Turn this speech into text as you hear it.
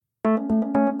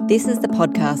This is the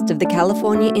podcast of the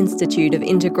California Institute of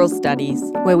Integral Studies,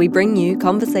 where we bring you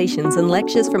conversations and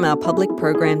lectures from our public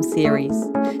program series,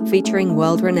 featuring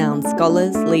world-renowned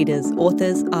scholars, leaders,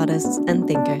 authors, artists, and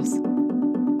thinkers.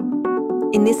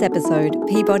 In this episode,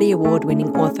 Peabody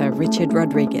Award-winning author Richard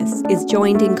Rodriguez is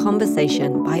joined in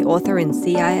conversation by author and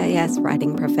CIIS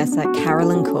writing professor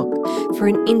Carolyn Cook for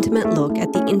an intimate look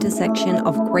at the intersection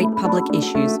of great public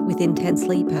issues with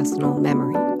intensely personal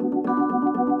memory.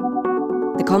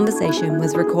 The conversation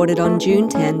was recorded on June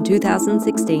 10,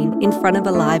 2016 in front of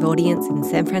a live audience in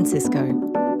San Francisco.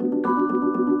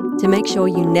 To make sure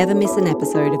you never miss an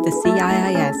episode of the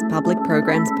CIIS Public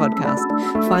Programs Podcast,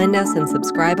 find us and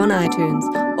subscribe on iTunes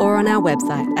or on our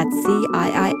website at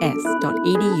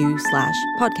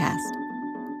ciis.edu/podcast.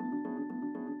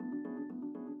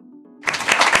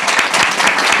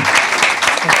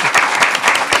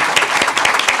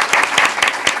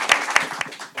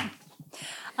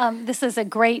 This is a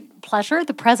great pleasure.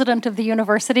 The president of the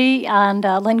university and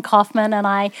Lynn Kaufman and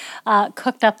I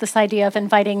cooked up this idea of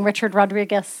inviting Richard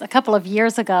Rodriguez a couple of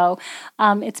years ago.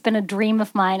 It's been a dream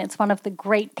of mine. It's one of the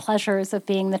great pleasures of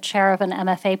being the chair of an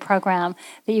MFA program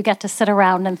that you get to sit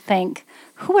around and think,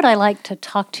 who would I like to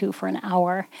talk to for an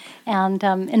hour, and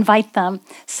invite them.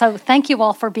 So thank you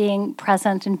all for being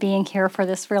present and being here for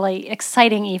this really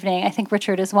exciting evening. I think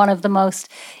Richard is one of the most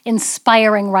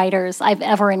inspiring writers I've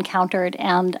ever encountered,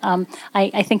 and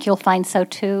I think you'll find so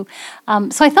too.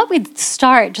 So I thought we'd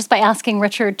start just by asking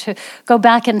Richard to go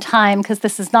back in time, because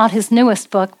this is not his newest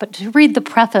book, but to read the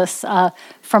preface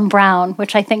from Brown,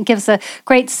 which I think gives a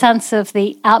great sense of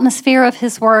the atmosphere of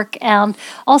his work and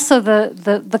also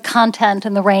the content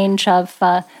and the range of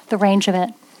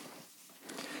it.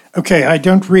 Okay, I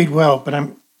don't read well,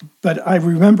 but I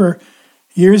remember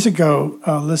years ago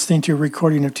listening to a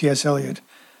recording of T.S. Eliot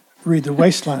read The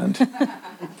Wasteland,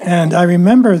 and I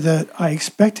remember that I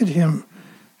expected him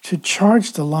to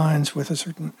charge the lines with a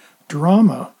certain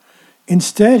drama.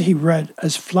 Instead, he read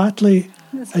as flatly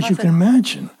as you can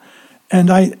imagine. And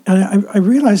I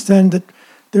realized then that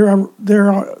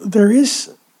there is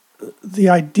the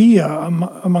idea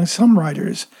among some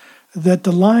writers that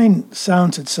the line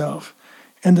sounds itself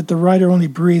and that the writer only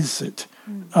breathes it.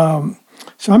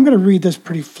 So I'm going to read this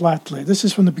pretty flatly. This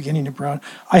is from the beginning of Brown.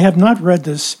 I have not read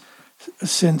this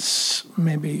since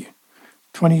maybe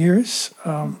 20 years.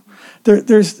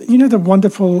 There's the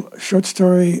wonderful short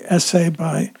story essay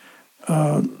by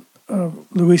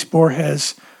Luis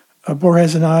Borges,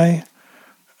 Borges and I.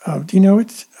 Do you know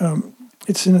it?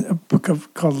 It's in a book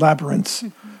called Labyrinths.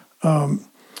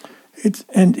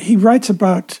 And he writes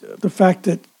about the fact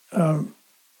that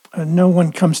no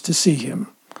one comes to see him.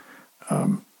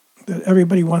 That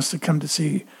everybody wants to come to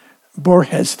see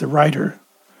Borges, the writer,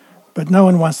 but no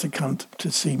one wants to come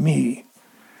to see me.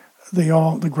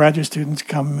 The graduate students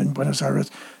come in Buenos Aires.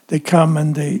 They come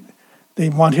and they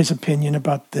want his opinion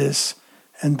about this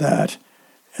and that.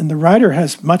 And the writer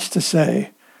has much to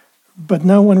say, but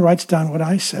no one writes down what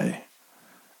I say.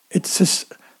 It's this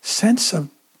sense of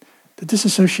the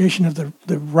disassociation of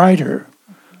the writer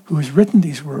who has written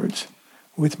these words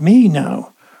with me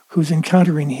now, who's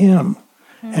encountering him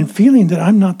and feeling that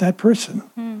I'm not that person.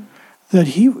 That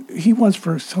he was,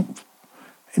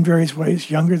 in various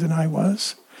ways, younger than I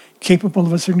was, capable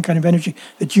of a certain kind of energy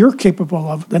that you're capable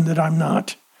of than that I'm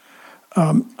not.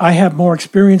 I have more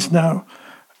experience now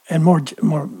and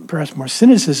perhaps more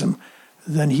cynicism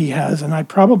than he has, and I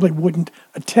probably wouldn't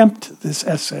attempt this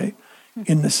essay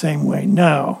in the same way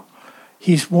now.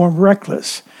 He's more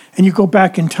reckless. And you go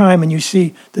back in time and you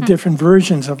see the different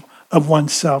versions of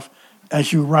oneself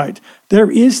as you write.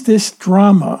 There is this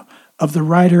drama of the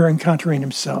writer encountering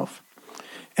himself.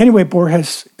 Anyway,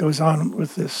 Borges goes on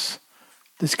with this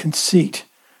conceit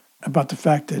about the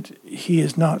fact that he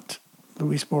is not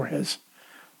Luis Borges,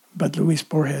 but Luis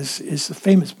Borges is the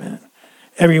famous man.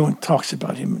 Everyone talks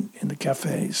about him in the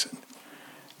cafes.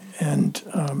 And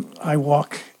I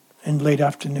walk in late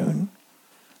afternoon.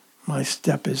 My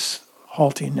step is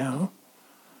halting now.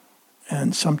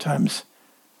 And sometimes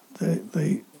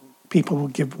the people will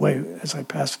give way as I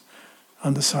pass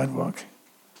on the sidewalk.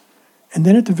 And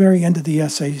then at the very end of the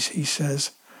essay, he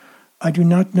says, I do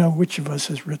not know which of us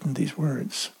has written these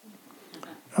words.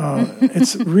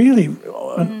 It's really,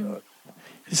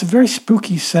 it's a very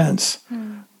spooky sense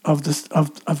of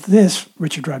this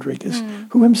Richard Rodriguez,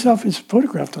 who himself is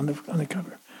photographed on the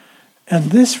cover,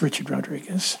 and this Richard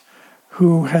Rodriguez,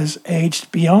 who has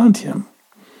aged beyond him.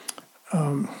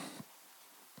 I'm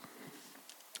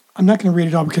not going to read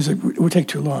it all because it would take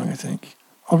too long, I think.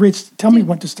 I'll read. Tell me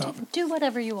when to stop. Do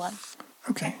whatever you want.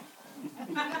 Okay.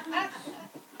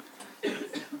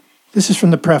 This is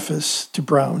from the preface to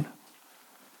Brown.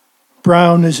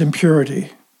 Brown is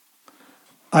impurity.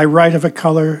 I write of a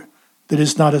color that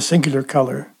is not a singular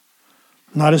color,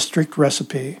 not a strict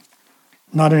recipe,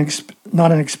 not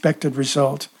an expected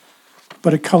result,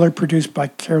 but a color produced by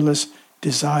careless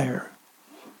desire,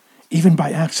 even by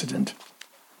accident,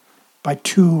 by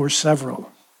two or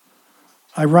several.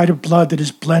 I write of blood that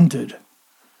is blended.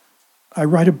 I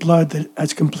write of blood that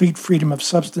has complete freedom of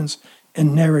substance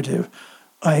and narrative.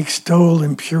 I extol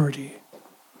impurity.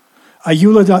 I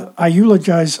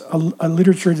eulogize a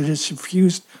literature that is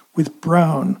suffused with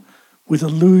brown, with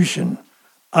illusion,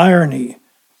 irony,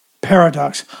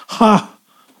 paradox,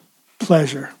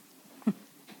 pleasure.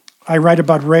 I write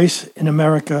about race in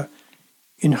America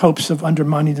in hopes of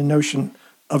undermining the notion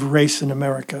of race in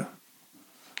America.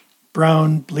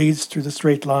 Brown bleeds through the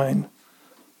straight line,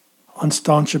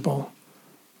 unstaunchable,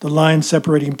 the line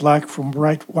separating black from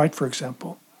white, for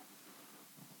example.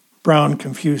 Brown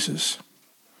confuses.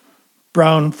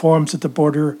 Brown forms at the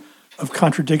border of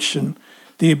contradiction,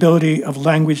 the ability of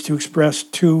language to express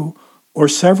two or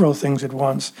several things at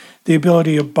once, the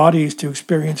ability of bodies to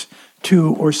experience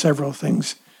two or several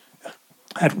things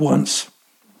at once.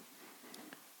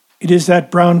 It is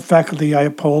that brown faculty I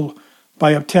uphold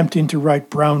by attempting to write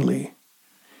brownly,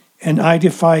 and I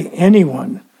defy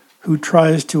anyone who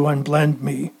tries to unblend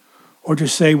me or to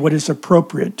say what is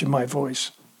appropriate to my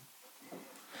voice.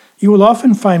 You will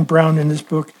often find brown in this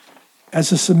book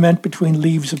as a cement between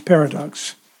leaves of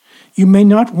paradox. You may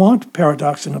not want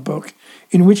paradox in a book,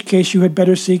 in which case you had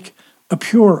better seek a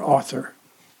pure author.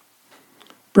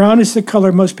 Brown is the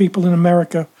color most people in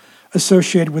America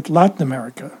associate with Latin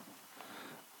America.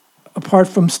 Apart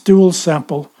from stool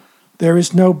sample, there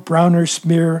is no browner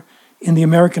smear in the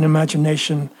American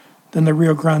imagination than the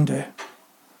Rio Grande.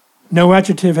 No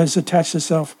adjective has attached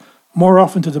itself more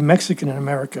often to the Mexican in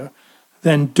America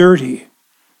than dirty,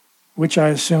 which I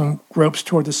assume gropes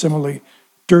toward the simile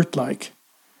dirt-like,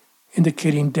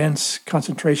 indicating dense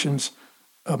concentrations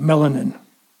of melanin.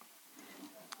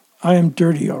 I am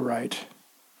dirty, all right.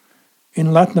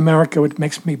 In Latin America, what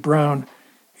makes me brown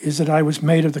is that I was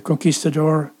made of the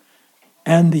conquistador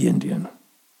and the Indian.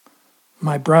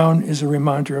 My brown is a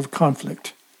reminder of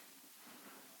conflict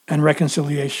and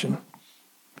reconciliation.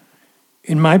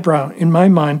 In my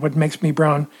mind, what makes me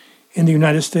brown in the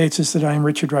United States is that I am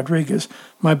Richard Rodriguez.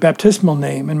 My baptismal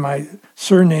name and my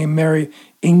surname marry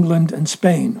England and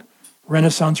Spain,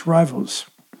 Renaissance rivals.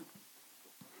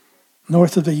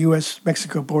 North of the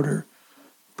U.S.-Mexico border,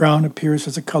 brown appears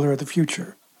as a color of the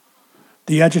future.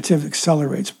 The adjective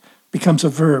accelerates, becomes a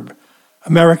verb.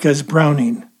 America is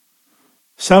browning.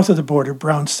 South of the border,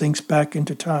 brown sinks back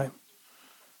into time.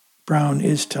 Brown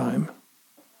is time.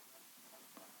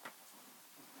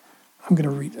 I'm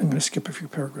going to skip a few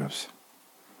paragraphs.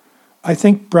 I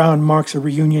think brown marks a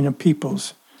reunion of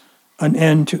peoples, an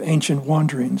end to ancient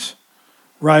wanderings.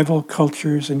 Rival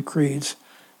cultures and creeds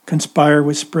conspire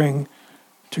with spring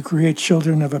to create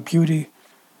children of a beauty,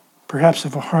 perhaps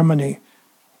of a harmony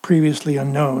previously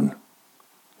unknown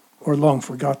or long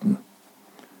forgotten.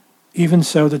 Even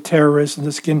so, the terrorist and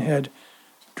the skinhead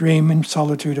dream in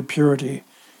solitude of purity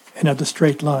and of the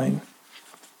straight line,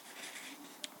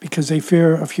 because they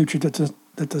fear a future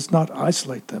that does not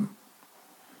isolate them.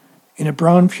 In a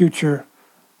brown future,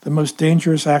 the most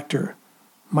dangerous actor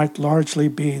might largely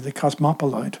be the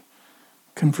cosmopolite,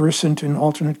 conversant in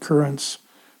alternate currents,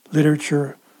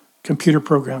 literature, computer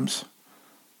programs.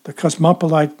 The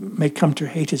cosmopolite may come to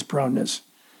hate his brownness,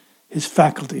 his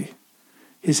faculty,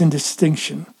 his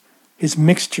indistinction, his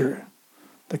mixture.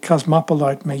 The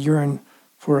cosmopolite may yearn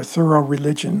for a thorough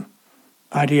religion,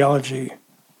 ideology,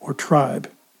 or tribe.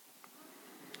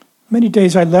 Many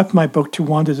days I left my book to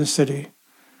wander the city.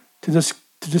 To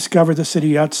discover the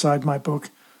city outside my book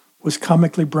was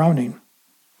comically browning.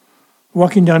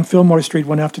 Walking down Fillmore Street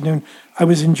one afternoon, I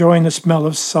was enjoying the smell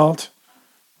of salt,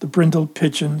 the brindled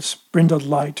pigeons, brindled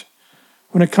light,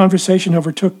 when a conversation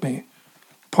overtook me,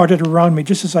 parted around me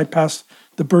just as I passed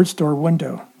the bird store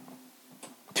window.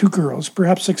 Two girls,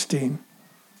 perhaps 16,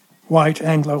 white,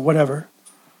 Anglo, whatever,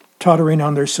 tottering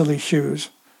on their silly shoes,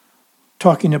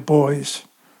 talking to boys,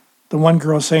 the one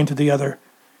girl saying to the other,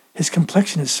 "His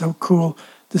complexion is so cool,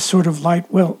 this sort of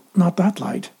light, well, not that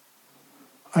light."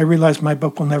 I realized my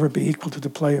book will never be equal to the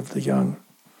play of the young.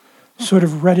 Sort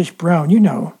of reddish brown, you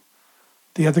know.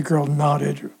 The other girl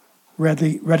nodded,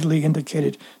 readily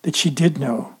indicated that she did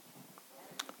know.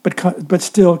 But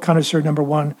still, connoisseur number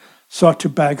one sought to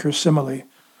bag her simile.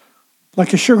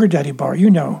 Like a sugar daddy bar, you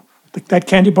know, that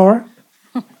candy bar.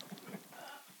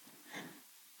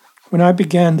 When I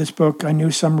began this book, I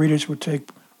knew some readers would take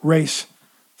race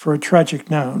for a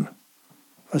tragic noun,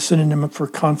 a synonym for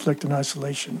conflict and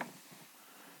isolation.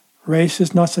 Race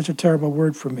is not such a terrible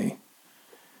word for me.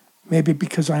 Maybe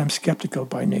because I am skeptical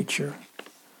by nature.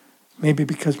 Maybe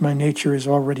because my nature is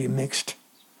already mixed.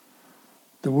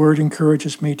 The word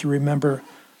encourages me to remember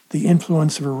the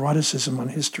influence of eroticism on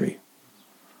history,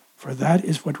 for that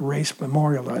is what race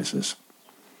memorializes.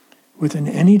 Within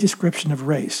any description of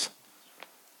race,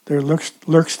 there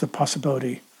lurks the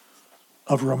possibility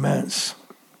of romance.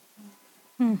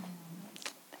 Thank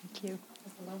you.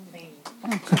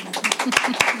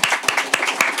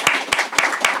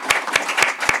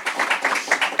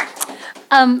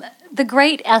 The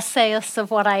great essayists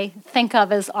of what I think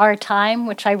of as our time,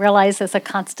 which I realize is a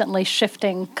constantly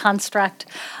shifting construct,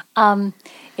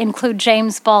 include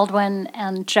James Baldwin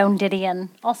and Joan Didion,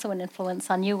 also an influence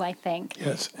on you, I think.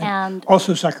 Yes, and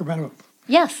also Sacramento.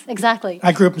 Yes, exactly.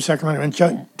 I grew up in Sacramento, and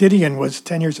Joan Didion was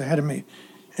 10 years ahead of me.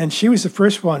 And she was the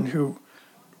first one who,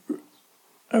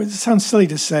 it sounds silly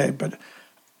to say, but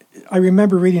I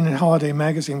remember reading in Holiday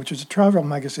Magazine, which was a travel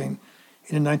magazine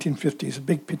in the 1950s, a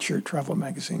big picture travel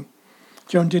magazine.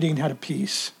 Joan Didion had a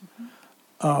piece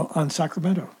on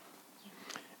Sacramento.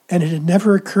 And it had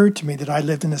never occurred to me that I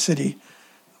lived in a city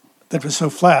that was so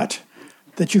flat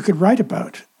that you could write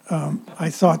about. I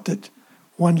thought that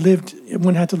one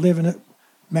had to live in a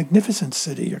magnificent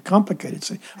city, a complicated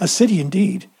city, a city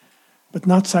indeed, but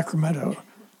not Sacramento.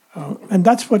 And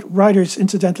that's what writers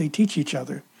incidentally teach each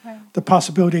other, right. The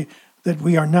possibility that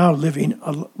we are now living,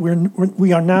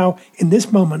 we are now in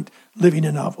this moment living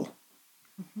a novel.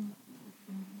 Mm-hmm.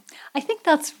 I think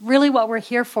that's really what we're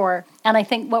here for, and I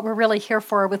think what we're really here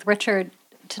for with Richard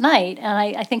tonight, and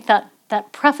I think that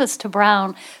preface to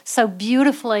Brown so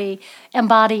beautifully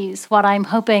embodies what I'm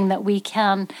hoping that we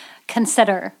can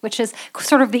consider, which is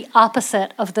sort of the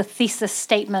opposite of the thesis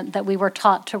statement that we were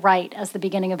taught to write as the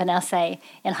beginning of an essay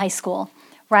in high school,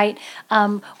 right?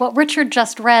 What Richard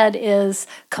just read is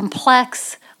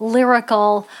complex,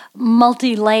 lyrical,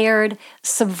 multi-layered,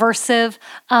 subversive.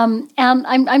 And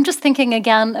I'm just thinking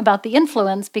again about the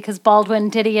influence, because Baldwin,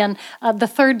 Didion, the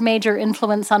third major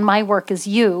influence on my work is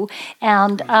you.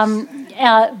 And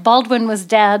Baldwin was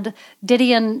dead.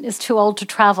 Didion is too old to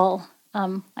travel,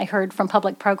 I heard from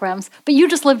public programs. But you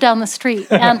just live down the street.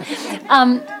 And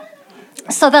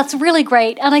so that's really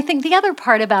great. And I think the other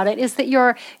part about it is that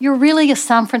you're really a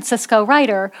San Francisco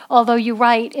writer, although you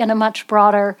write in a much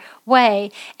broader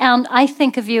way. And I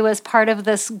think of you as part of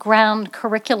this grand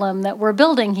curriculum that we're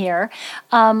building here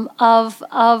of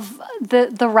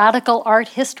the radical art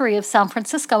history of San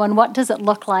Francisco. And what does it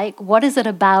look like? What is it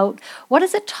about? What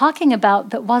is it talking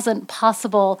about that wasn't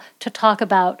possible to talk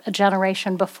about a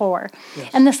generation before?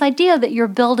 Yes. And this idea that you're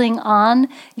building on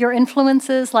your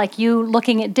influences, like you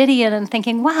looking at Didion and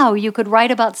thinking, wow, you could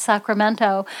write about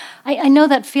Sacramento. I know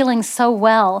that feeling so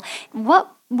well.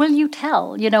 What will you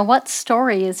tell? What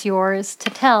story is yours to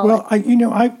tell? Well,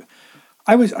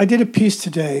 I did a piece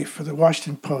today for the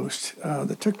Washington Post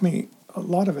that took me a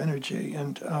lot of energy,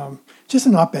 and just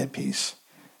an op-ed piece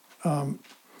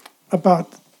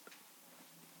about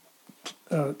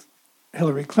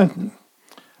Hillary Clinton,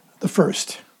 the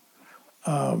first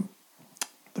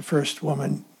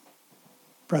woman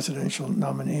presidential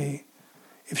nominee,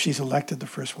 if she's elected, the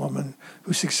first woman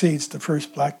who succeeds the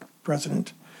first black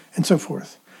president, and so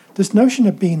forth. This notion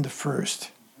of being the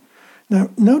first. Now,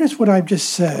 notice what I've just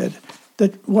said,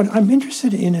 that what I'm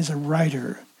interested in as a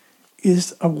writer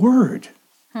is a word.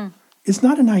 It's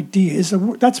not an idea. It's a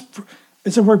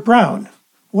word, Brown.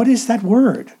 What is that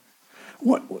word?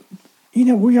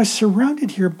 We are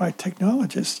surrounded here by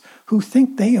technologists who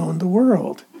think they own the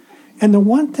world. And the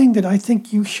one thing that I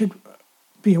think you should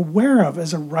be aware of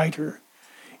as a writer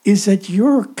is that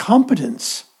your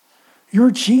competence,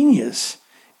 your genius,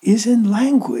 is in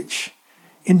language,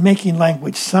 in making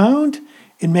language sound,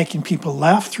 in making people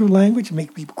laugh through language,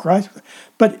 make people cry,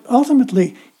 but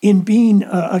ultimately in being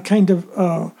a kind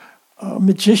of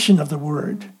magician of the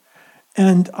word.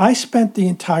 And I spent the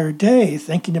entire day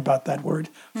thinking about that word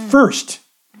first.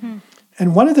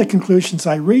 And one of the conclusions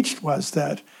I reached was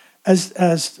that,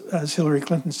 as Hillary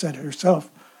Clinton said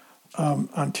herself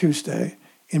on Tuesday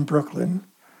in Brooklyn,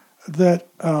 that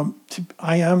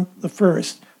I am the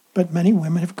first, but many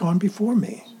women have gone before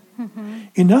me.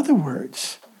 In other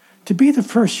words, to be the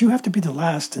first, you have to be the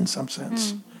last in some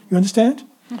sense. You understand?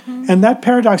 And that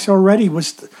paradox already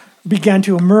began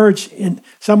to emerge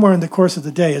somewhere in the course of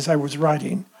the day as I was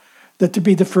writing, that to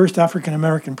be the first African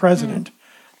American president,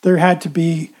 there had to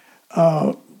be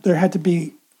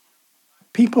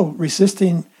people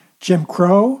resisting Jim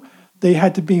Crow. They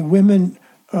had to be women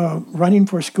running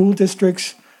for school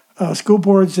districts, school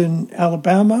boards in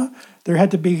Alabama. There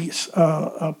had to be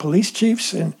police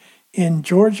chiefs in in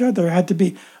Georgia, there had to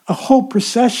be a whole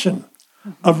procession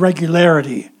of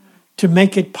regularity to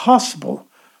make it possible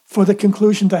for the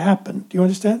conclusion to happen. Do you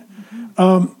understand?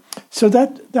 So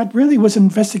that really was an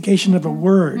investigation of a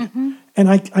word. And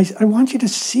I want you to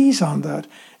seize on that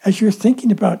as you're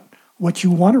thinking about what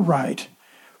you want to write.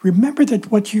 Remember that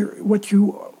what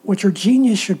your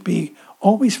genius should be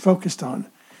always focused on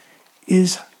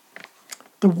is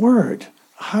the word.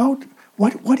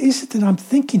 What is it that I'm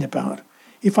thinking about?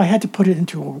 If I had to put it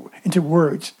into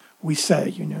words, we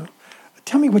say,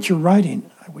 tell me what you're writing,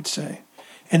 I would say.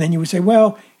 And then you would say,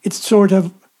 well, it's sort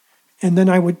of, and then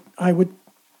I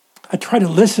try to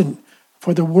listen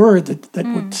for the word that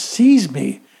would seize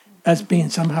me as being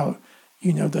somehow,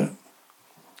 the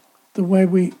way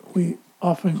we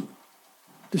often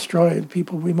destroy the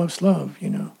people we most love,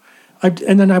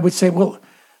 and then I would say, well,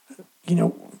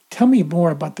 tell me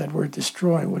more about that word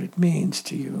destroy, what it means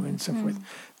to you, and so forth.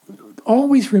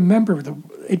 Always remember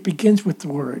it begins with the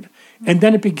word, and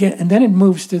then it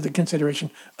moves to the consideration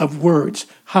of words.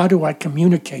 How do I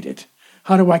communicate it?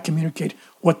 How do I communicate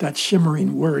what that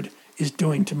shimmering word is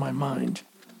doing to my mind?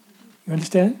 You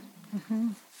understand?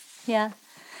 Yeah.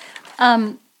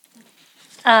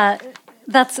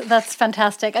 That's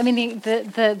fantastic. I mean,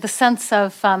 the sense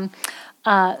of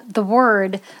the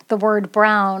word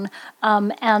brown,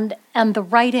 and the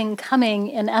writing coming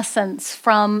in essence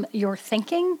from your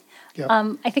thinking.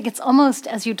 Yeah. I think it's almost,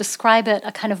 as you describe it,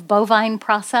 a kind of bovine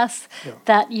process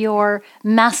that you're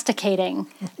masticating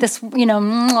this,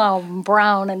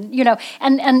 brown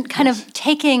and kind of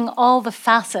taking all the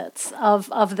facets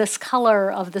of this color,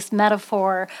 of this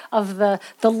metaphor, of the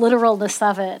literalness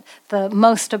of it, the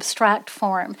most abstract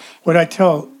form. What I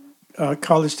tell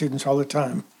college students all the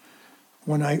time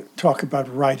when I talk about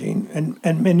writing, and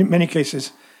in many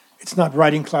cases, it's not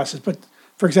writing classes, but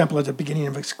for example, at the beginning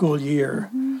of a school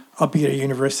year, I'll be at a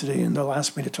university and they'll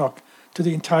ask me to talk to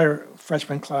the entire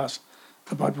freshman class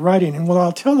about writing. And what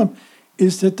I'll tell them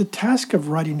is that the task of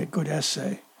writing a good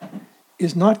essay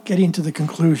is not getting to the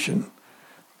conclusion,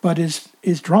 but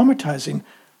is dramatizing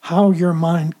how your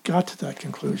mind got to that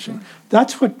conclusion.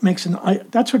 That's what makes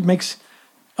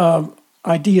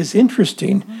ideas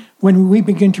interesting when we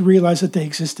begin to realize that they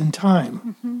exist in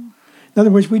time. In other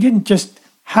words, we didn't just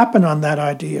happen on that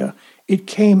idea. It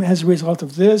came as a result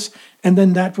of this, and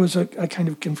then that was a kind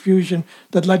of confusion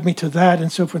that led me to that,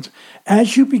 and so forth.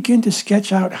 As you begin to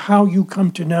sketch out how you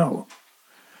come to know,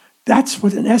 that's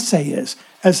what an essay is.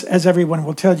 As everyone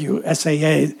will tell you,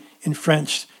 essayer in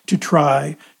French, to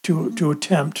try, to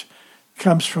attempt,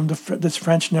 comes from this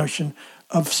French notion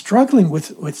of struggling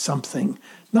with something,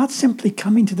 not simply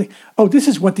coming to this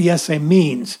is what the essay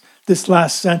means, this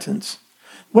last sentence.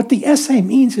 What the essay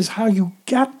means is how you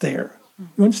got there.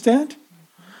 You understand?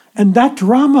 And that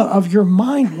drama of your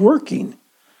mind working,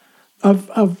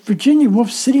 of Virginia Woolf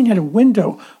sitting at a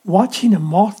window watching a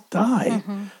moth die,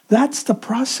 that's the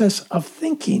process of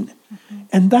thinking.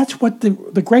 And that's what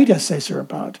the great essays are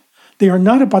about. They are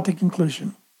not about the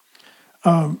conclusion.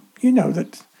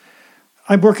 That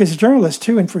I work as a journalist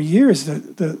too, and for years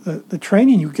the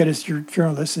training you get as your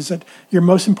journalist is that your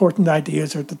most important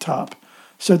ideas are at the top,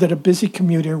 so that a busy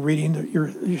commuter reading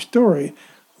your story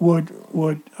would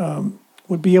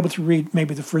be able to read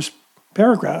maybe the first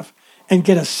paragraph and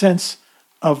get a sense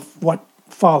of what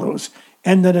follows.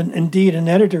 And that indeed an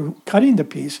editor cutting the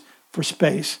piece for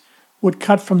space would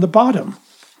cut from the bottom.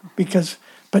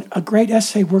 But a great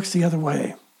essay works the other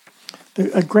way.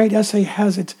 A great essay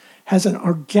has an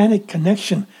organic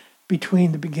connection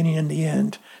between the beginning and the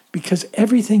end, because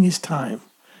everything is time.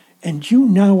 And you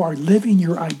now are living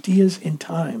your ideas in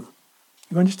time.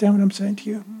 You understand what I'm saying to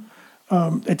you?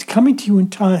 It's coming to you in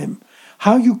time.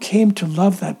 How you came to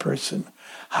love that person.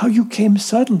 How you came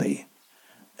suddenly,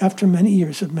 after many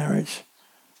years of marriage,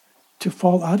 to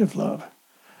fall out of love.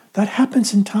 That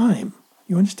happens in time.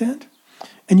 You understand?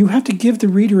 And you have to give the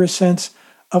reader a sense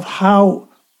of how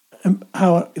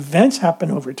events happen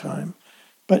over time.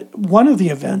 But one of the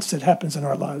events that happens in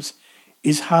our lives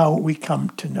is how we come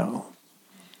to know.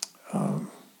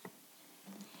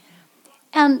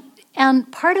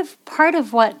 And part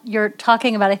of what you're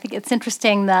talking about, I think it's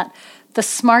interesting that the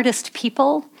smartest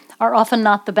people are often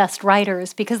not the best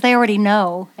writers because they already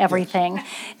know everything. Yes.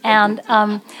 And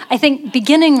I think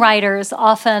beginning writers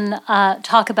often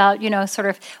talk about, sort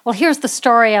of, well, here's the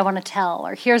story I want to tell,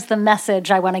 or here's the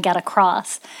message I want to get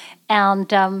across.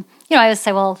 And, I always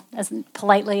say, well, as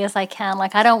politely as I can,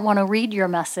 I don't want to read your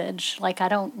message. I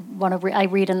don't want to I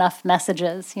read enough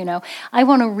messages, I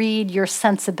want to read your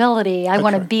sensibility. I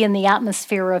want to be in the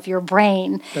atmosphere of your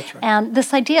brain. That's right. And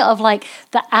this idea of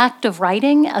the act of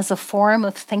writing as a form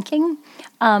of thinking,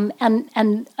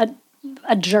 and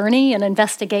a journey, an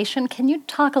investigation. Can you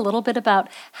talk a little bit about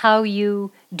how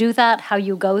you do that, how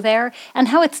you go there, and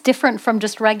how it's different from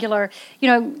just regular,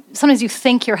 sometimes you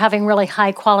think you're having really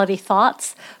high quality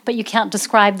thoughts, but you can't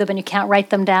describe them and you can't write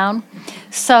them down.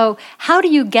 So how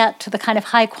do you get to the kind of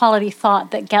high quality thought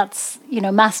that gets,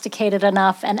 masticated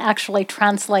enough and actually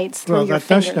translates through your fingers?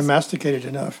 Well, that notion of masticated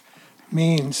enough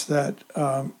means that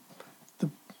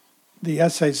the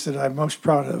essays that I'm most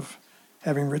proud of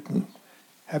having written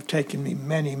have taken me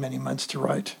many, many months to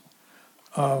write.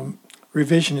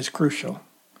 Revision is crucial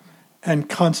and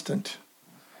constant.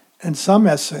 And some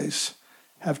essays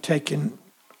have taken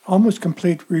almost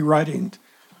complete rewriting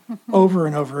over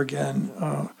and over again.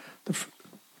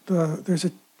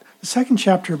 The second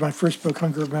chapter of my first book,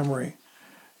 Hunger of Memory,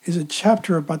 is a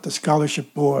chapter about the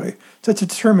scholarship boy. That's a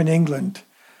term in England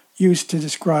used to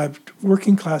describe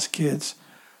working class kids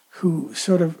who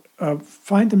sort of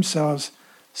find themselves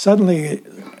suddenly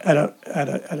at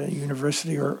a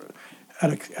university or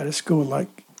at a school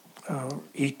like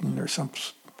Eton or something,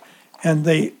 and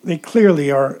they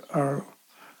clearly are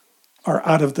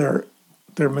out of their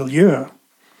milieu,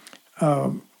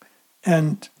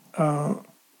 and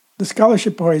the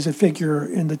scholarship boy is a figure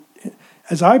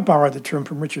as I borrow the term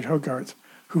from Richard Hogarth,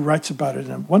 who writes about it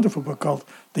in a wonderful book called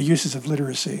The Uses of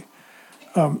Literacy.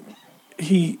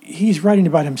 He's writing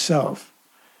about himself.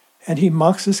 And he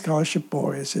mocks the scholarship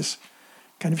boy as this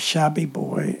kind of shabby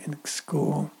boy in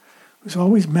school who's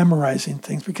always memorizing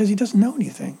things because he doesn't know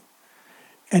anything.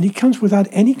 And he comes without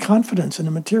any confidence in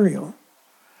the material.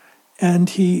 And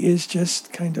he is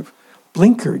just kind of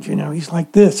blinkered, he's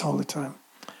like this all the time.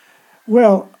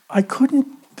 Well,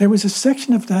 there was a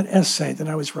section of that essay that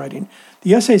I was writing.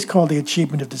 The essay is called The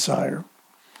Achievement of Desire.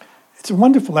 It's a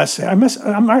wonderful essay.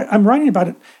 I'm writing about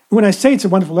it. When I say it's a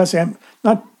wonderful essay, I'm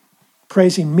not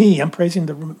praising me. I'm praising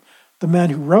the man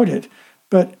who wrote it.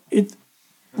 But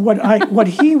what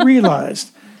he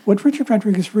realized, what Richard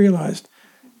Rodriguez realized,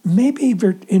 maybe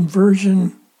in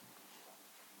version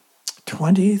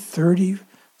 20, 30,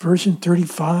 version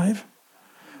 35,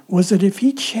 was that if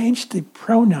he changed the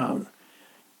pronoun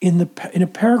in a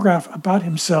paragraph about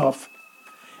himself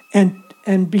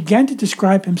and began to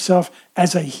describe himself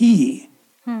as a he,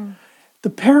 the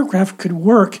paragraph could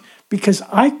work because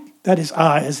I,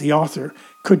 as the author,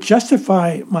 could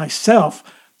justify myself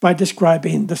by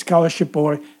describing the scholarship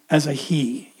boy as a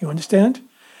he. You understand?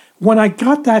 When I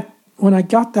got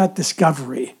that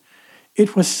discovery,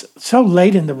 it was so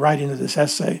late in the writing of this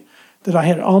essay that I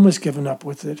had almost given up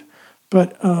with it.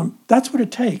 But that's what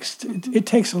it takes. It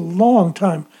takes a long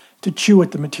time to chew at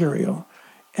the material.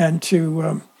 And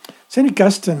to St.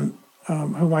 Augustine,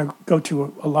 whom I go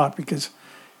to a lot, because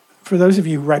for those of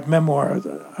you who write memoir,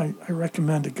 I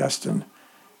recommend Augustine,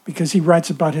 because he writes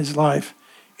about his life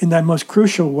in that most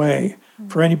crucial way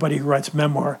for anybody who writes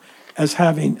memoir, as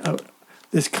having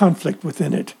this conflict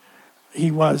within it.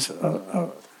 He was,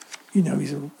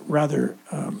 he's a rather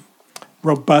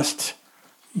robust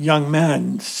young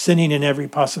man, sinning in every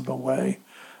possible way.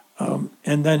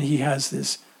 And then he has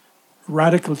this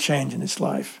radical change in his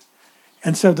life.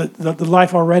 And so the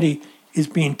life already is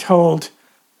being told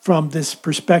from this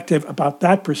perspective about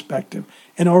that perspective.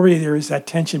 And already there is that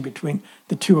tension between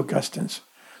the two Augustines.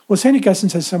 Well, St. Augustine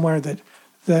says somewhere that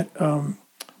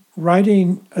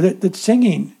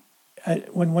singing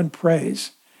when one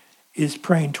prays is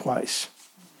praying twice.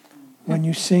 When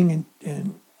you sing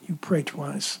and you pray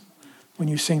twice, when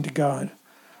you sing to God.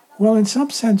 Well, in some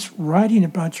sense, writing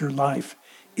about your life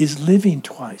is living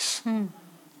twice.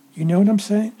 You know what I'm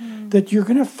saying? That you're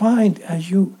going to find,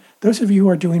 those of you who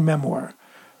are doing memoir,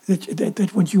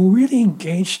 that when you really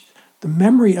engage the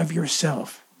memory of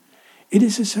yourself, it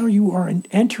is as though you are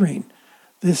entering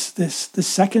this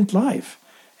second life,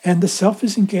 and the self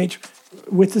is engaged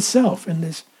with the self in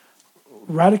this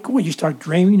radical way. You start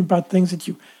dreaming about things that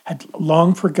you had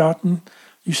long forgotten.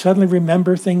 You suddenly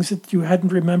remember things that you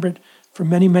hadn't remembered for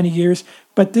many, many years.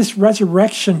 But this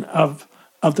resurrection of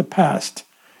the past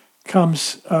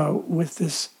comes with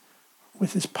this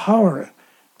power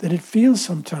that it feels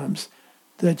sometimes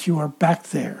that you are back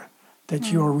there,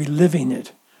 that you are reliving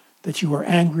it, that you are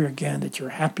angry again, that you're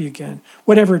happy again,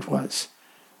 whatever it was,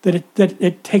 that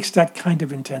it takes that kind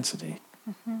of intensity.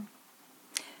 Mm-hmm.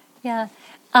 Yeah.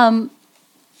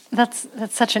 That's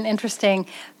such an interesting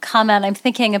comment. I'm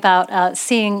thinking about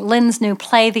seeing Lynn's new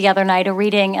play the other night, a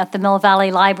reading at the Mill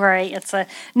Valley Library. It's a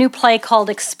new play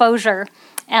called Exposure.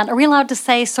 And are we allowed to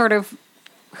say sort of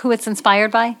who it's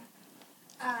inspired by?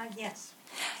 Yes.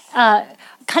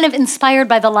 kind of inspired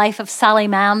by the life of Sally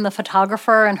Mann, the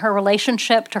photographer, and her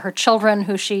relationship to her children,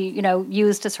 who she,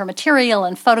 used as her material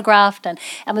and photographed, and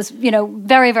was,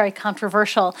 very, very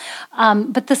controversial.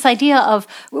 But this idea of,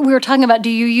 we were talking about, do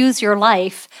you use your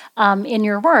life in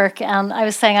your work? And I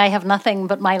was saying, I have nothing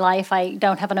but my life. I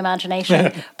don't have an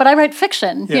imagination, but I write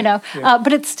fiction,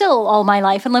 but it's still all my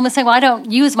life. And Lynn was saying, well, I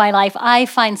don't use my life. I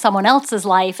find someone else's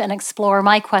life and explore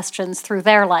my questions through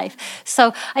their life.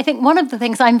 So I think one of the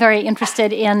things I'm very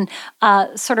interested in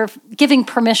sort of giving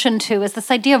permission to is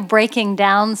this idea of breaking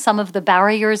down some of the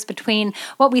barriers between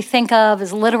what we think of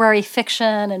as literary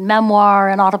fiction and memoir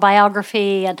and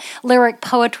autobiography and lyric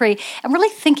poetry, and really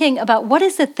thinking about what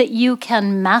is it that you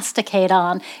can masticate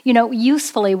on,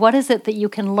 usefully. What is it that you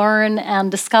can learn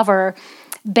and discover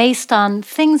based on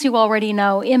things you already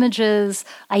know, images,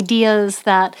 ideas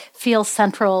that feel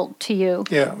central to you?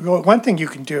 Yeah, well, one thing you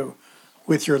can do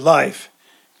with your life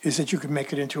is that you can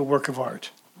make it into a work of art.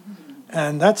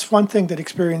 And that's one thing that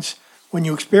when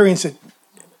you experience it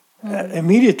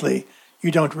immediately, you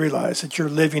don't realize that you're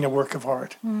living a work of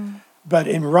art. But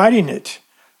in writing it,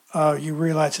 you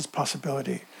realize its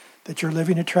possibility, that you're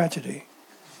living a tragedy,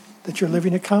 that you're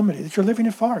living a comedy, that you're living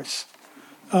a farce.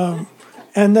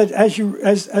 And that as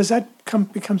that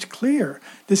becomes clear,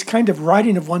 this kind of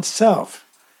writing of oneself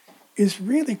is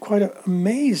really quite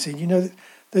amazing.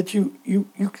 That you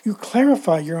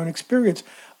clarify your own experience.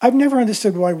 I've never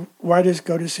understood why writers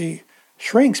go to see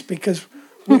shrinks, because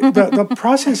the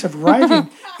process of writing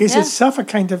is itself a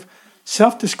kind of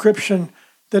self-description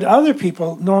that other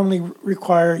people normally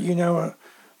require,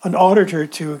 an auditor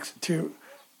to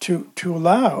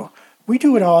allow. We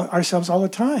do it ourselves all the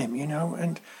time,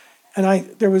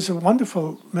 And there was a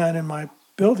wonderful man in my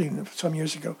building some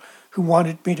years ago who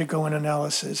wanted me to go in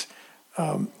analysis.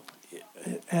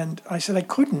 And I said I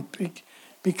couldn't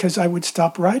because I would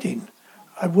stop writing.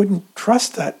 I wouldn't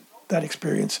trust that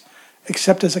experience,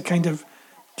 except as a kind of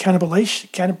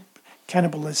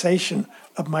cannibalization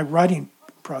of my writing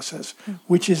process,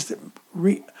 which is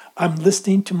I'm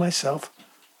listening to myself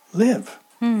live.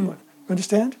 You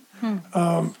understand?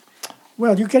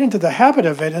 Well, you get into the habit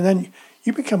of it, and then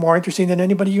you become more interesting than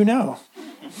anybody you know.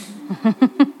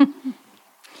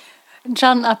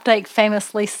 John Updike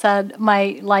famously said,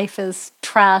 "My life is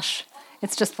trash.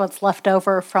 It's just what's left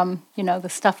over from, the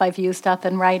stuff I've used up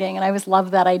in writing." And I always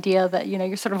love that idea that,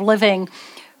 you're sort of living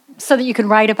so that you can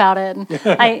write about it. And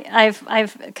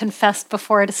I've confessed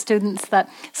before to students that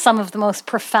some of the most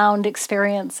profound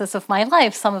experiences of my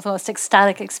life, some of the most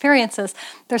ecstatic experiences,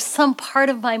 there's some part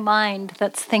of my mind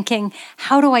that's thinking,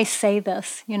 how do I say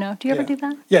this? Do you ever do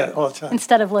that? Yeah, all the time.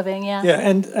 Instead of living, Yeah,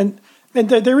 and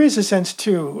there is a sense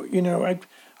too,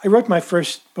 I wrote my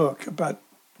first book about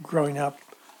growing up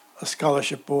a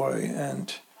scholarship boy,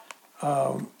 and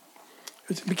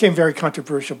it became a very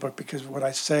controversial book because of what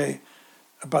I say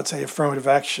about, say, affirmative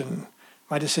action,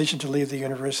 my decision to leave the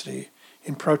university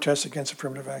in protest against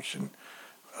affirmative action,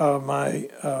 my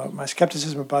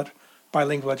skepticism about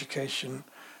bilingual education.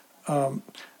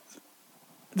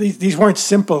 These weren't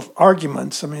simple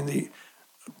arguments. I mean, the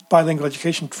bilingual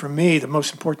education, for me, the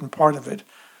most important part of it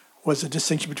was the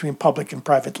distinction between public and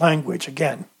private language,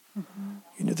 again.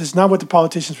 This is not what the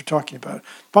politicians were talking about.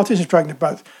 Politicians were talking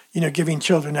about, giving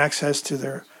children access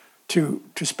to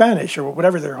Spanish or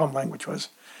whatever their home language was.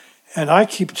 And I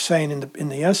keep saying in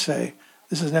the essay,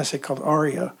 this is an essay called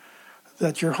Aria,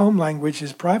 that your home language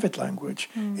is private language.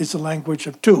 It's the language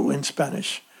of tú in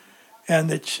Spanish. And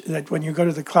that when you go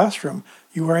to the classroom,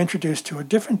 you are introduced to a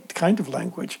different kind of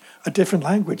language, a different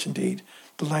language indeed,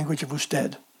 the language of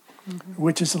usted,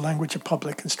 which is the language of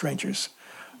public and strangers.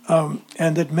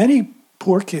 And that many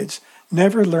poor kids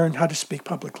never learn how to speak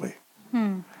publicly,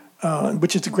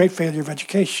 which is the great failure of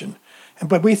education.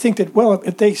 But we think that, well,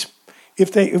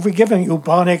 if we give them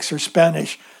Ebonics or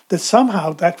Spanish, that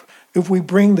somehow if we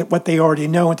bring what they already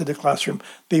know into the classroom,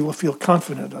 they will feel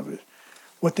confident of it.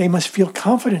 What they must feel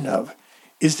confident of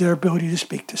is their ability to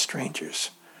speak to strangers.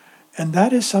 And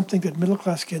that is something that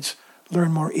middle-class kids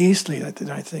learn more easily than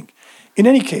I think. In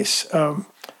any case,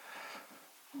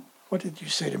 what did you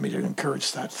say to me to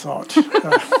encourage that thought?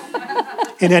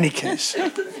 In any case.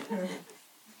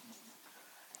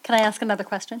 Can I ask another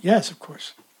question? Yes, of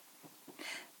course.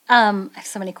 I have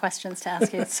so many questions to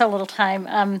ask you. It's so little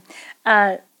time.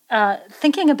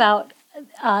 Thinking about,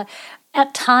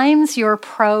 at times your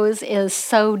prose is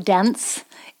so dense.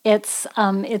 It's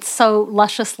so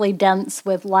lusciously dense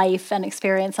with life and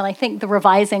experience. And I think the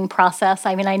revising process,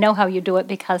 I know how you do it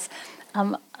because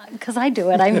because I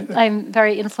do it. I'm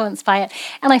very influenced by it.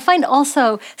 And I find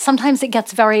also sometimes it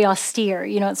gets very austere.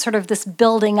 It's sort of this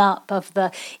building up of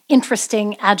the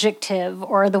interesting adjective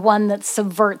or the one that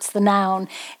subverts the noun.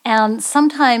 And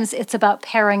sometimes it's about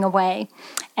paring away.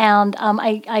 And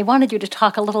I wanted you to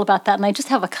talk a little about that. And I just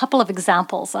have a couple of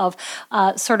examples of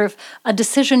sort of a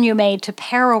decision you made to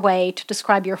pare away to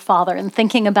describe your father and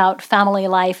thinking about family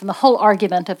life and the whole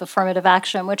argument of affirmative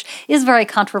action, which is very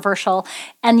controversial.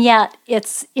 And yet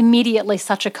it's immediately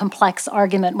such a complex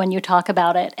argument when you talk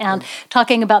about it. And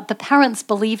talking about the parents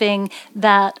believing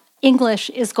that English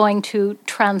is going to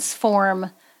transform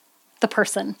the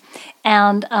person.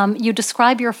 And you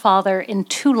describe your father in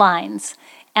 2 lines.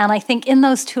 And I think in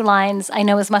those 2 lines, I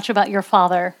know as much about your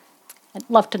father. I'd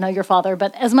love to know your father,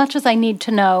 but as much as I need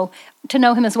to know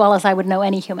him as well as I would know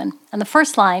any human. And the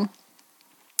first line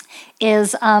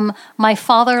is, my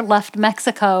father left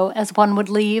Mexico as one would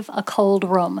leave a cold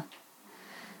room.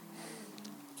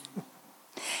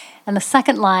 And the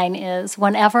second line is,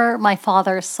 whenever my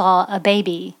father saw a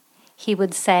baby, he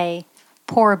would say,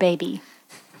 poor baby.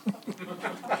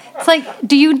 It's like,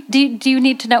 do you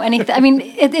need to know anything? I mean,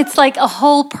 it's like a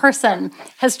whole person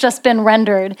has just been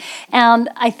rendered. And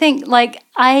I think,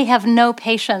 I have no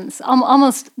patience,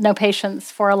 almost no patience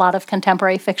for a lot of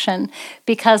contemporary fiction,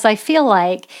 because I feel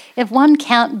like if one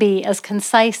can't be as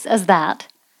concise as that,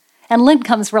 and Lynn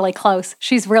comes really close,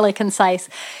 she's really concise,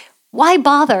 why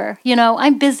bother?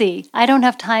 I'm busy. I don't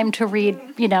have time to read,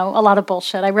 a lot of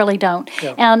bullshit. I really don't.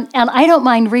 Yeah. And I don't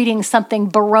mind reading something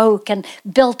baroque and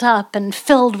built up and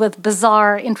filled with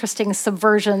bizarre, interesting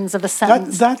subversions of a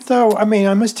sentence. That though,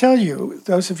 I must tell you,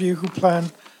 those of you who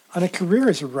plan on a career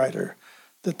as a writer,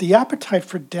 that the appetite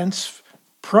for dense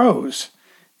prose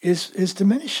is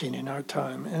diminishing in our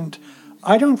time. And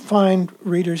I don't find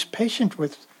readers patient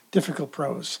with difficult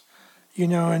prose,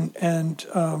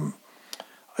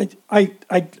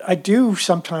 I do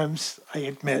sometimes, I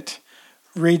admit,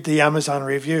 read the Amazon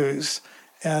reviews,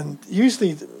 and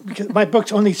usually because my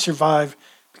books only survive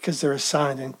because they're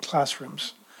assigned in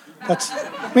classrooms.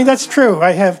 That's true.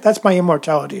 That's my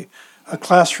immortality, a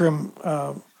classroom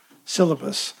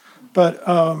syllabus. But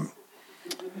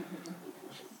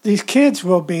these kids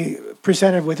will be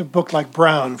presented with a book like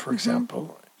Brown, for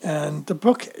example, and the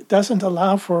book doesn't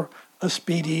allow for a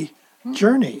speedy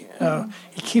journey.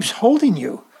 It keeps holding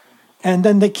you. And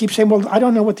then they keep saying, well, I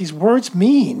don't know what these words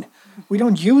mean. We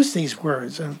don't use these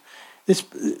words. And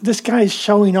this guy is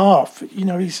showing off. He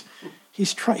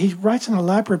writes an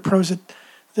elaborate prose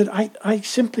that I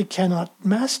simply cannot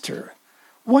master.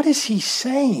 What is he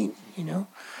saying?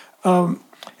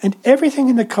 And everything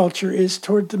in the culture is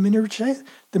toward the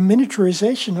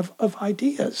miniaturization of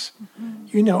ideas.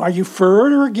 Are you for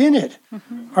it or against it?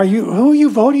 Who are you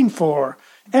voting for?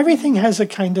 Everything has a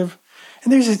kind of,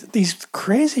 and there's these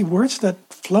crazy words that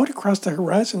float across the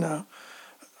horizon now.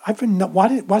 I've been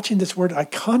watching this word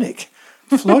iconic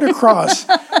float across.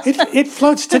 It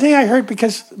floats. Today I heard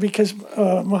because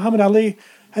Muhammad Ali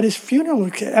at his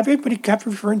funeral, everybody kept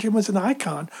referring to him as an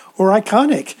icon or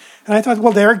iconic. And I thought,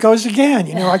 well, there it goes again,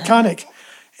 iconic.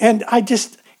 And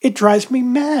it drives me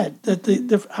mad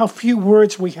that how few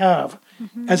words we have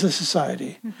as a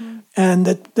society. And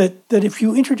that if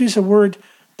you introduce a word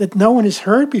that no one has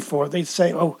heard before, they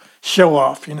say, oh, show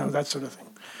off, that sort of thing.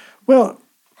 Well,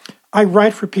 I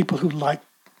write for people who like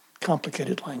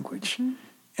complicated language.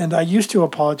 And I used to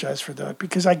apologize for that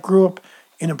because I grew up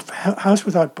in a house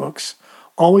without books,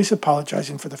 always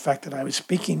apologizing for the fact that I was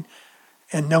speaking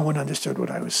and no one understood what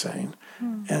I was saying.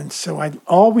 And so I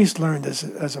always learned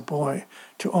as a boy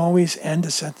to always end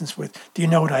a sentence with, do you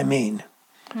know what I mean?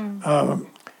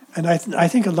 And I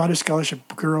think a lot of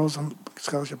scholarship girls and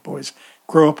scholarship boys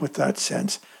grow up with that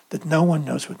sense that no one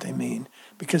knows what they mean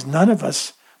because none of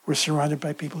us were surrounded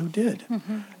by people who did.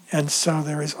 And so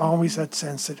there is always that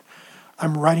sense that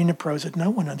I'm writing a prose that no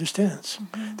one understands.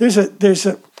 There's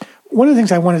a one of the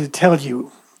things I wanted to tell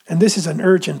you, and this is an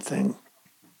urgent thing,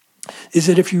 is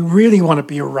that if you really want to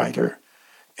be a writer,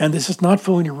 and this is not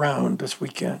fooling around this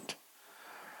weekend,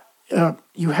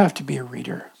 you have to be a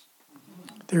reader.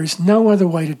 There is no other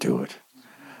way to do it.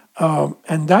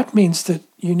 And that means that,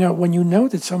 when you know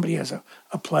that somebody has a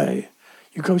play,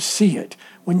 you go see it.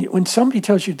 When somebody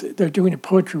tells you that they're doing a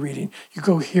poetry reading, you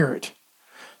go hear it.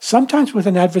 Sometimes with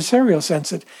an adversarial sense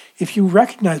that if you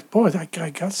recognize, boy, that guy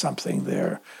got something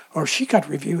there, or she got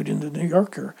reviewed in the New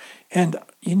Yorker, and,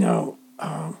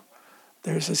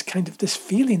 there's this kind of this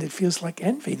feeling that feels like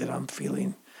envy that I'm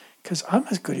feeling, because I'm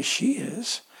as good as she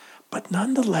is. But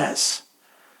nonetheless,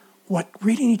 what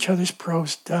reading each other's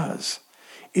prose does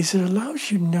is it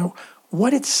allows you to know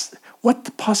what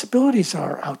the possibilities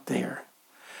are out there.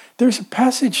 there's a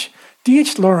passage,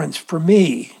 D.H. Lawrence, for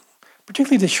me,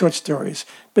 particularly the short stories,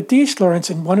 but D.H.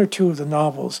 Lawrence in one or two of the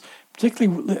novels,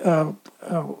 particularly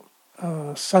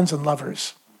Sons and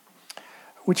Lovers,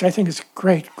 which I think is a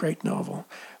great, great novel.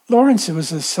 Lawrence was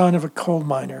the son of a coal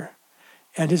miner,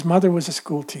 and his mother was a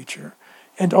school teacher.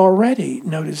 And already,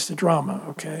 notice the drama,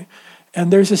 okay?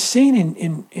 And there's a scene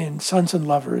in Sons and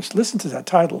Lovers, listen to that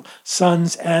title,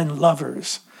 Sons and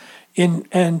Lovers, in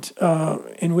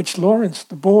which Lawrence,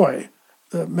 the boy,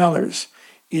 the Mellors,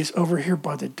 is over here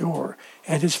by the door.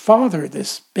 And his father,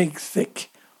 this big, thick,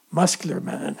 muscular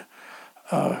man,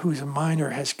 who's a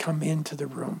miner, has come into the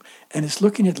room and is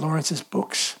looking at Lawrence's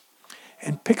books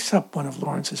and picks up one of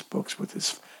Lawrence's books with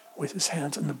his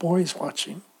hands, and the boy is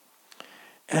watching.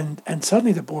 And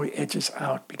suddenly the boy edges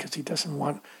out because he doesn't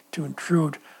want to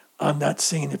intrude on that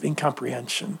scene of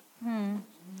incomprehension.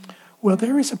 Well,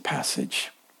 there is a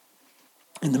passage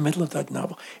in the middle of that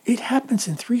novel. It happens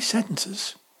in 3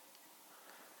 sentences.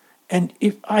 And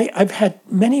I've had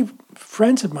many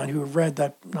friends of mine who have read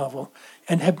that novel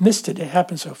and have missed it. It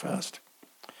happened so fast.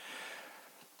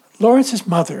 Lawrence's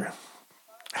mother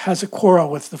has a quarrel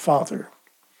with the father.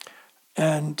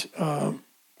 And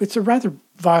it's a rather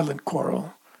violent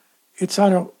quarrel. They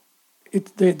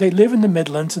live in the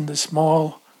Midlands in this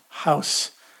small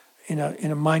house in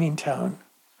a mining town,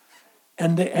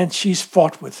 and she's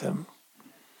fought with him.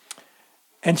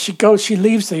 And she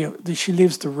leaves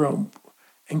the room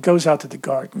and goes out to the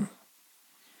garden.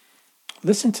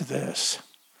 Listen to this.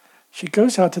 She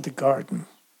goes out to the garden,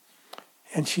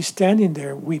 and she's standing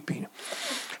there weeping.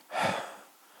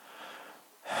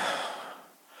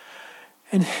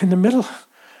 And in the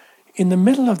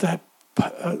middle of that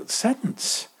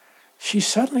sentence, she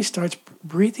suddenly starts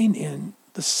breathing in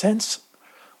the sense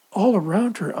all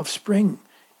around her of spring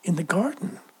in the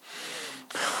garden.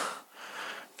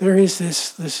 There is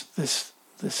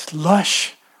this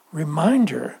lush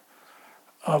reminder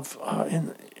of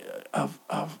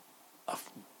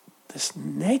this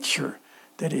nature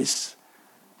that is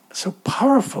so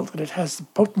powerful that it has the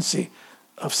potency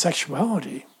of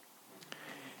sexuality.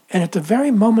 And at the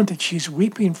very moment that she's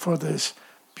weeping for this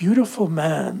beautiful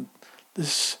man,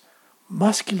 this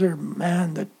muscular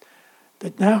man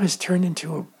that now has turned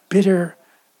into a bitter,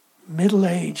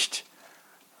 middle-aged,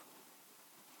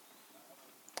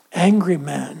 angry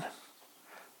man,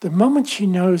 the moment she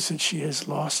knows that she has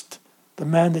lost the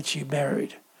man that she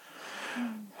married,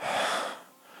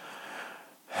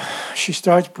 she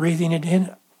starts breathing it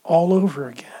in all over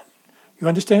again. You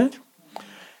understand?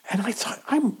 And I thought,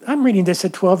 I'm reading this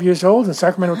at 12 years old in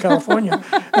Sacramento, California.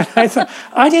 And I thought,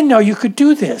 I didn't know you could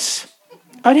do this.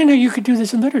 I didn't know you could do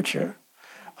this in literature.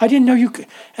 I didn't know you could.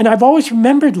 And I've always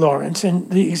remembered Lawrence and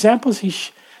the examples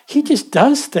he just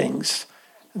does things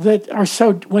that are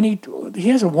so, when he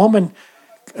has a woman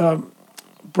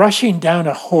brushing down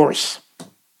a horse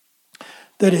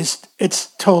that it's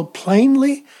told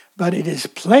plainly, but it is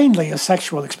plainly a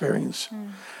sexual experience.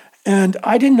 And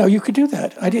I didn't know you could do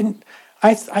that. I did.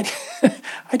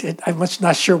 I'm much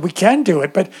not sure we can do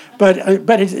it, but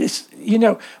it is.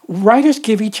 Writers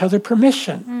give each other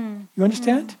permission. You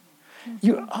understand?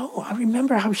 I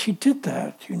remember how she did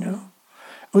that.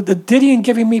 With the Didion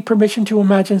giving me permission to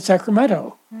imagine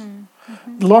Sacramento.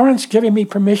 Lawrence giving me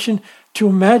permission to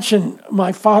imagine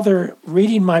my father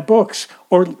reading my books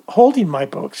or holding my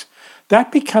books.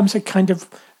 That becomes a kind of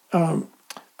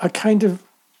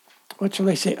what shall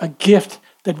I say? A gift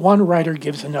that one writer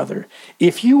gives another.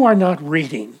 If you are not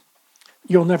reading,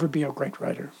 you'll never be a great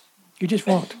writer. You just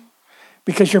won't.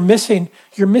 Because you're missing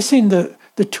the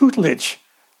tutelage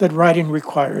that writing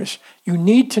requires. You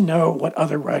need to know what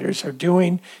other writers are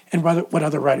doing and what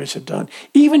other writers have done.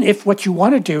 Even if what you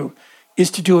want to do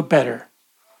is to do it better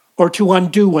or to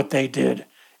undo what they did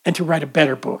and to write a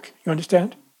better book. You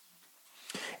understand?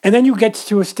 And then you get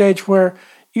to a stage where,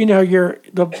 you're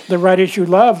the writers you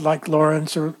love, like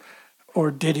Lawrence or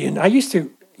Didion. I used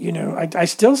to, I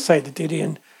still say that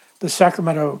Didion, the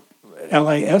Sacramento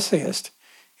LA essayist,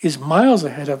 is miles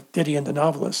ahead of Didion the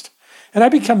novelist. And I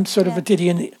become sort of a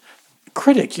Didion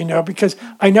critic, because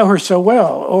I know her so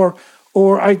well.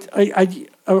 Or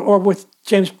with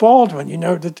James Baldwin,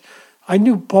 that I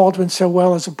knew Baldwin so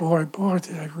well as a boy. Boy,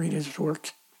 did I read his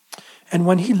work. And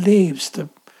when he leaves,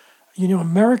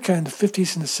 America in the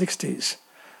 50s and the 60s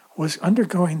was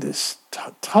undergoing this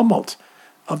tumult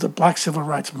of the Black Civil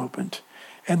Rights Movement.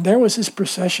 And there was this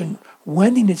procession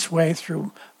wending its way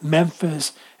through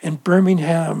Memphis and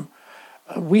Birmingham.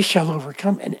 We Shall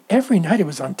Overcome. And every night it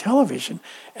was on television.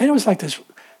 And it was like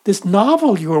this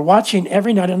novel you were watching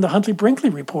every night on the Huntley Brinkley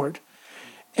Report.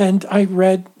 And I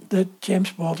read that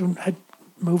James Baldwin had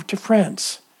moved to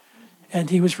France. and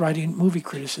he was writing movie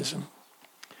criticism.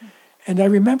 And I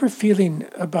remember feeling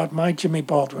about my Jimmy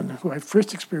Baldwin, who I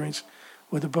first experienced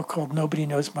with a book called Nobody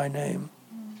Knows My Name,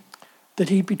 that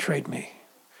he betrayed me.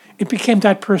 It became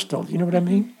that personal, you know what I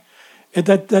mean?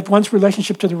 That one's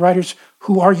relationship to the writers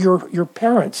who are your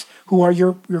parents, who are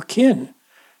your kin,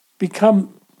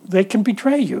 they can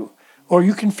betray you. Or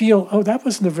you can feel, oh, that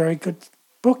wasn't a very good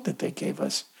book that they gave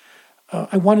us.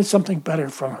 I wanted something better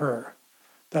from her.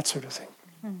 That sort of thing.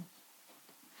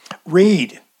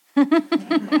 Read.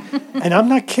 And I'm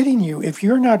not kidding you. If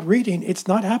you're not reading, it's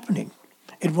not happening.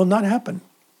 It will not happen.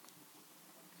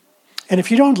 And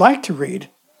if you don't like to read,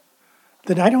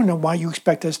 then I don't know why you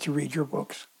expect us to read your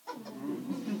books.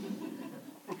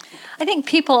 I think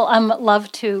people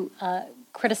love to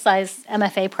criticize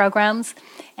MFA programs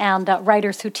and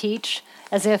writers who teach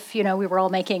as if, we were all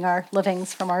making our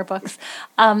livings from our books.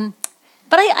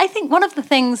 But I think one of the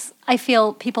things I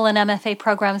feel people in MFA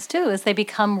programs do is they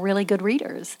become really good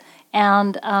readers.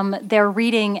 And they're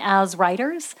reading as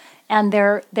writers, and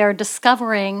they're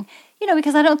discovering,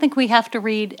 because I don't think we have to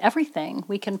read everything.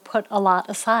 We can put a lot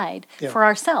aside for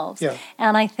ourselves. Yeah.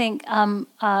 And I think, a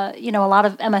lot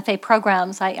of MFA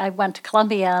programs, I went to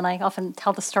Columbia, and I often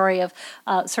tell the story of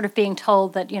sort of being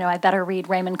told that, I better read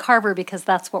Raymond Carver because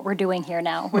that's what we're doing here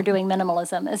now. We're doing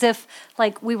minimalism, as if,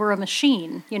 like, we were a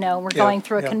machine, we're going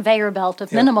through a conveyor belt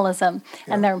of minimalism,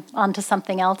 and they're onto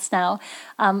something else now.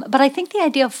 But I think the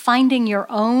idea of finding your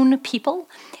own people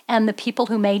and the people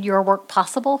who made your work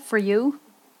possible for you,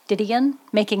 Didion,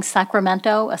 making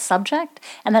Sacramento a subject,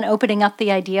 and then opening up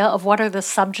the idea of what are the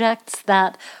subjects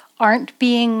that aren't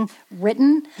being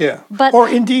written. Yeah. Or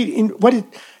indeed,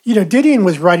 Didion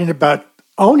was writing about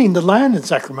owning the land in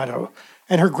Sacramento,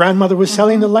 and her grandmother was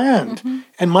selling the land,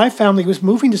 and my family was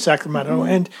moving to Sacramento,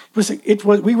 and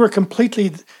we were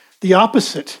completely the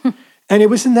opposite, and it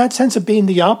was in that sense of being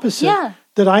the opposite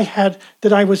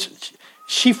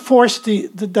she forced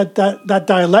that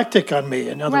dialectic on me,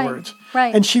 in other words.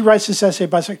 Right. And she writes this essay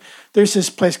about, there's this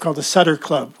place called the Sutter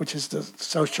Club, which is the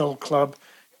social club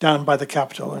down by the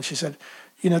Capitol. And she said,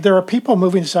 there are people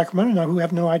moving to Sacramento now who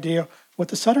have no idea what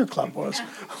the Sutter Club was.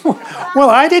 Well,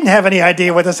 I didn't have any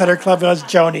idea what the Sutter Club was,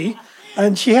 Joni.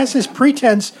 And she has this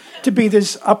pretense to be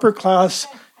this upper class,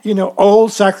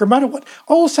 old Sacramento. What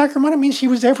old Sacramento means she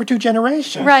was there for 2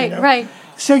 generations. Right, right.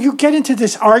 So you get into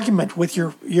this argument with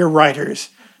your writers.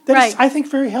 That's, I think,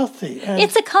 very healthy.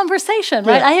 It's a conversation,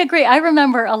 right? I agree. I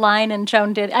remember a line in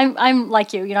Joan Didion. I'm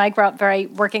like you. I grew up very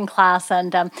working class,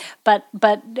 and but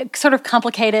sort of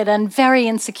complicated and very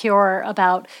insecure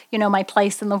about my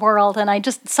place in the world. And I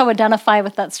just so identify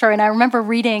with that story. And I remember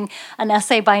reading an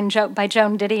essay by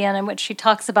Joan Didion in which she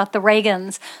talks about the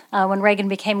Reagans when Reagan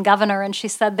became governor, and she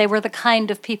said they were the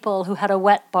kind of people who had a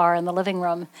wet bar in the living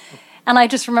room. And I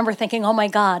just remember thinking, oh my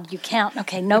God, you can't.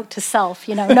 Okay, note to self,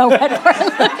 no wet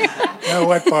bars. No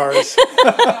wet bars.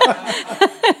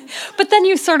 But then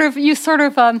you sort of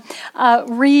redeploy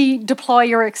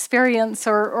your experience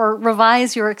or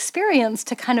revise your experience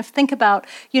to kind of think about,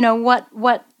 what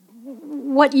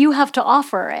you have to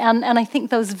offer. And I think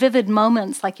those vivid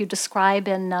moments, like you describe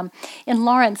in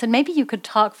Lawrence, and maybe you could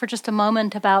talk for just a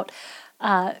moment about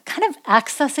kind of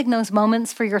accessing those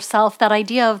moments for yourself, that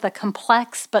idea of the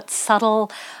complex but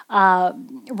subtle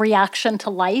reaction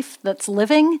to life that's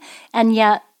living, and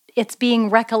yet it's being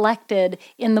recollected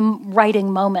in the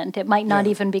writing moment. It might not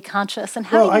even be conscious. And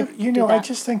how do you do that? I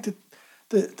just think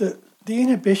that the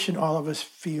inhibition all of us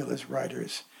feel as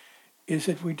writers is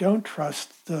that we don't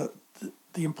trust the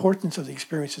importance of the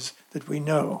experiences that we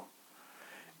know.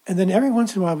 And then every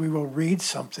once in a while we will read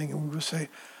something and we will say,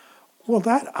 well,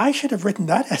 I should have written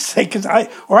that essay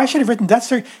I should have written that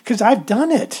story because I've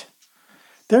done it.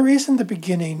 There is in the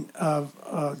beginning of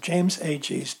James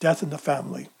Agee's Death in the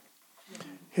Family,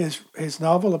 his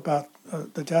novel about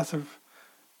the death of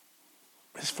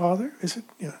his father, is it?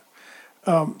 Yeah.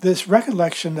 This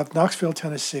recollection of Knoxville,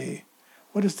 Tennessee.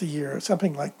 What is the year?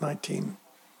 Something like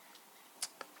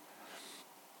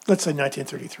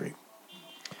 1933.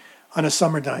 On a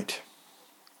summer night.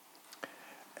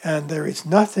 And there is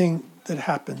nothing that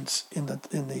happens in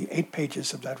the 8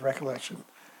 pages of that recollection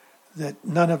that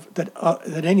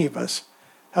that any of us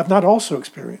have not also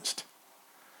experienced.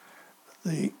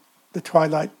 The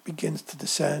twilight begins to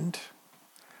descend.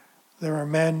 There are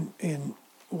men in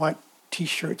white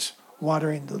T-shirts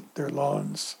watering their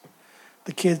lawns.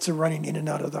 The kids are running in and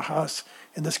out of the house,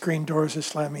 and the screen doors are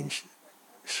slamming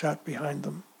shut behind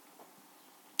them.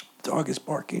 The dog is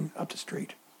barking up the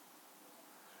street.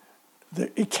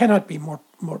 It cannot be more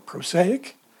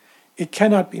prosaic. It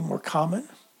cannot be more common.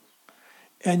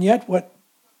 And yet what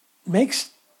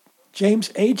makes James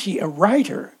Agee a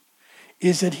writer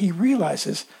is that he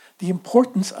realizes the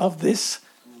importance of this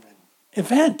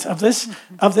event, of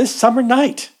this summer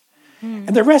night.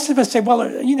 And the rest of us say, well,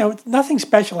 nothing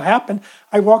special happened.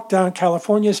 I walked down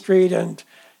California Street and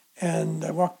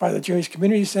I walked by the Jewish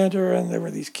Community Center, and there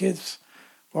were these kids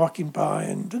walking by,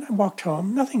 and then I walked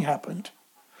home. Nothing happened.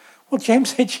 Well,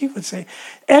 James H.E. would say,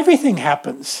 everything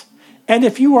happens. And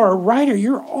if you are a writer,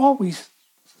 you're always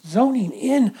zoning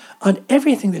in on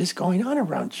everything that is going on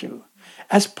around you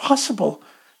as possible,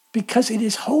 because it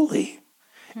is holy.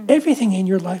 Everything in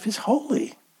your life is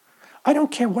holy. I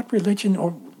don't care what religion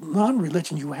or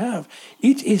non-religion you have.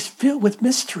 It is filled with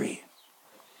mystery.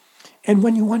 And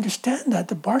when you understand that,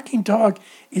 The Barking Dog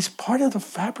is part of the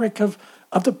fabric of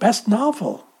the best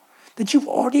novel, that you've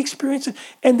already experienced it.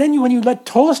 And then when you let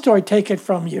Tolstoy take it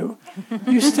from you,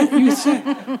 you say,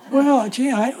 well,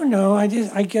 gee, I don't know.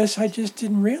 I guess I just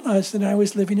didn't realize that I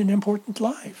was living an important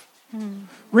life.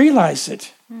 Realize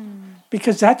it.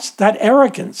 Because that's that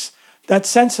arrogance, that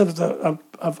sense of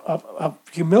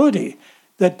humility,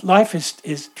 that life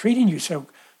is treating you so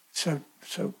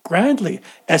grandly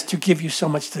as to give you so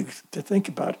much to think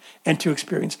about and to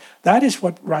experience. That is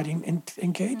what writing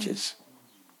engages.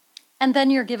 And then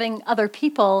you're giving other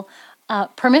people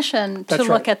permission to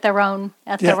look at their own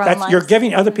lives. You're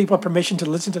giving other people permission to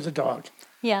listen to the dog.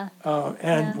 Yeah.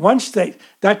 Once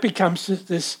that becomes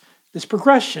this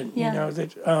progression,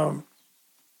 that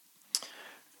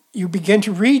you begin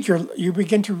to read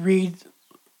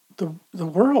the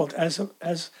world as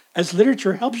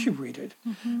literature helps you read it.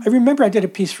 I remember I did a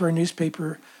piece for a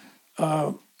newspaper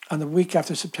on the week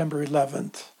after September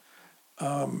 11th.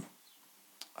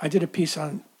 I did a piece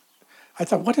on, I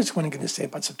thought, what is one going to say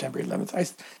about September 11th? I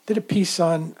did a piece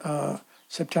on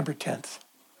September 10th.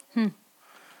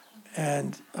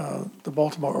 And the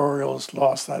Baltimore Orioles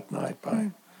lost that night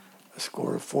by a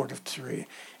score of 4-3.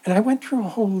 And I went through a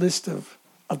whole list of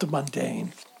the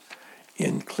mundane.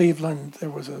 In Cleveland,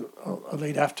 there was a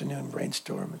late afternoon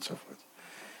rainstorm and so forth.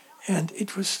 And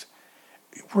it was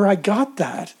where I got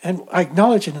that, and I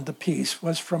acknowledge it in the piece,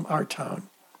 was from Our Town,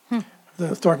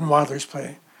 the Thornton Wilder's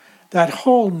play. That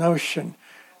whole notion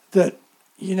that,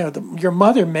 your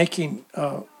mother making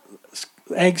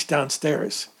eggs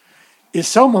downstairs is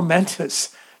so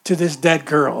momentous to this dead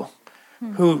girl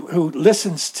who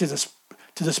listens to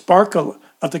the sparkle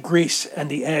of the grease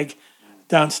and the egg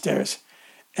downstairs.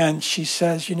 And she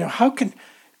says, how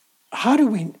do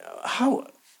we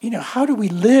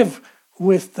live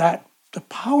with that, the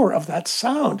power of that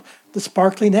sound, the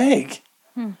sparkling egg,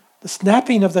 the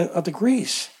snapping of the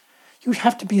grease? You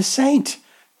have to be a saint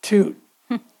to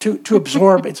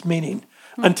absorb its meaning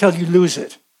until you lose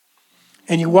it.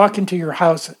 And you walk into your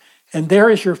house, and there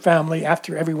is your family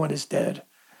after everyone is dead,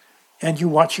 and you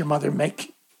watch your mother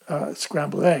make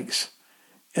scrambled eggs,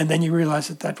 and then you realize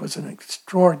that was an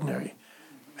extraordinary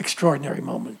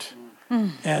moment.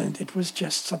 And it was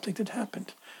just something that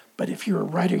happened. But if you're a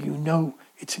writer, you know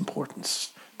its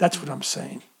importance. That's what I'm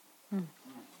saying.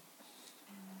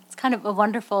 It's kind of a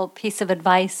wonderful piece of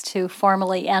advice to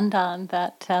formally end on,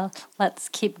 that let's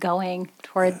keep going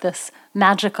toward this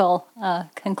magical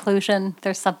conclusion.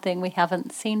 There's something we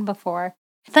haven't seen before.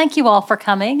 Thank you all for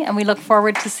coming, and we look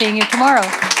forward to seeing you tomorrow.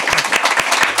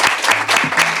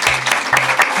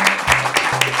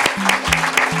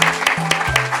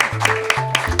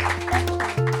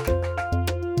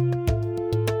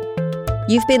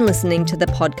 You've been listening to the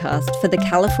podcast for the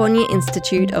California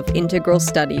Institute of Integral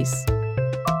Studies.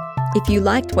 If you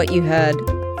liked what you heard,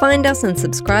 find us and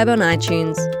subscribe on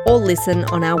iTunes or listen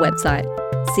on our website,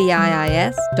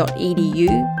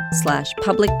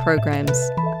 ciis.edu/public programs.